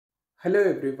Hello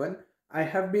everyone. I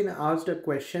have been asked a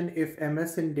question if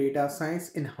MS in Data Science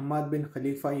in Hamad Bin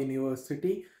Khalifa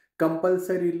University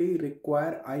compulsorily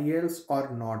require IELTS or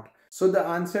not. So the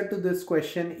answer to this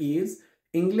question is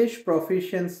English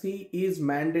proficiency is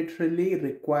mandatorily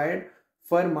required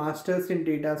for Masters in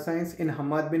Data Science in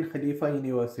Hamad Bin Khalifa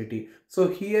University. So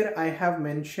here I have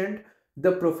mentioned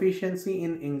the proficiency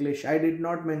in English. I did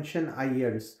not mention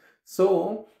IELTS.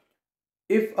 So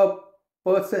if a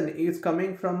person is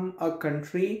coming from a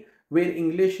country where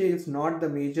English is not the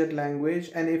major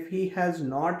language, and if he has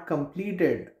not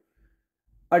completed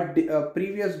a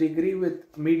previous degree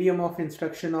with medium of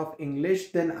instruction of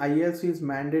English, then IELTS is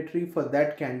mandatory for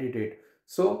that candidate.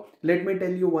 So let me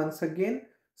tell you once again.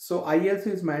 So IELTS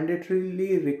is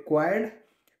mandatorily required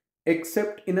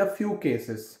except in a few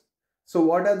cases. So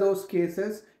what are those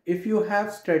cases? If you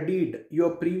have studied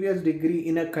your previous degree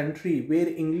in a country where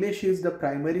English is the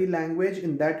primary language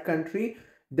in that country,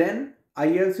 then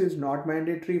IELTS is not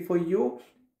mandatory for you.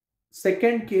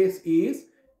 Second case is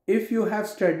if you have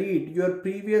studied your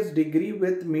previous degree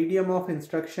with medium of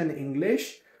instruction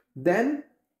English, then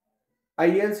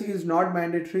IELTS is not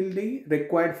mandatorily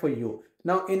required for you.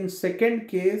 Now in second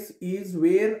case is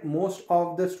where most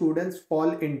of the students fall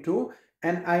into,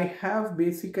 and I have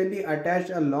basically attached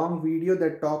a long video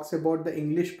that talks about the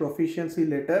English proficiency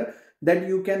letter that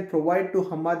you can provide to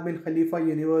Hamad Bin Khalifa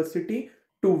University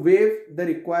to waive the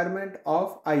requirement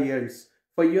of IELTS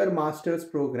for your master's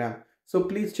program. So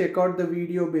please check out the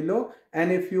video below,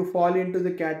 and if you fall into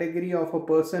the category of a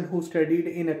person who studied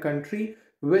in a country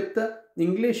with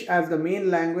English as the main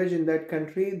language in that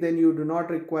country, then you do not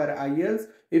require IELTS.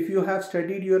 If you have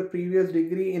studied your previous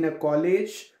degree in a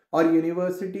college or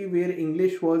university where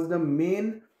English was the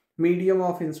main medium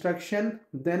of instruction,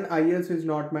 then IELTS is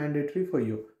not mandatory for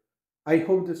you. I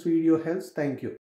hope this video helps. Thank you.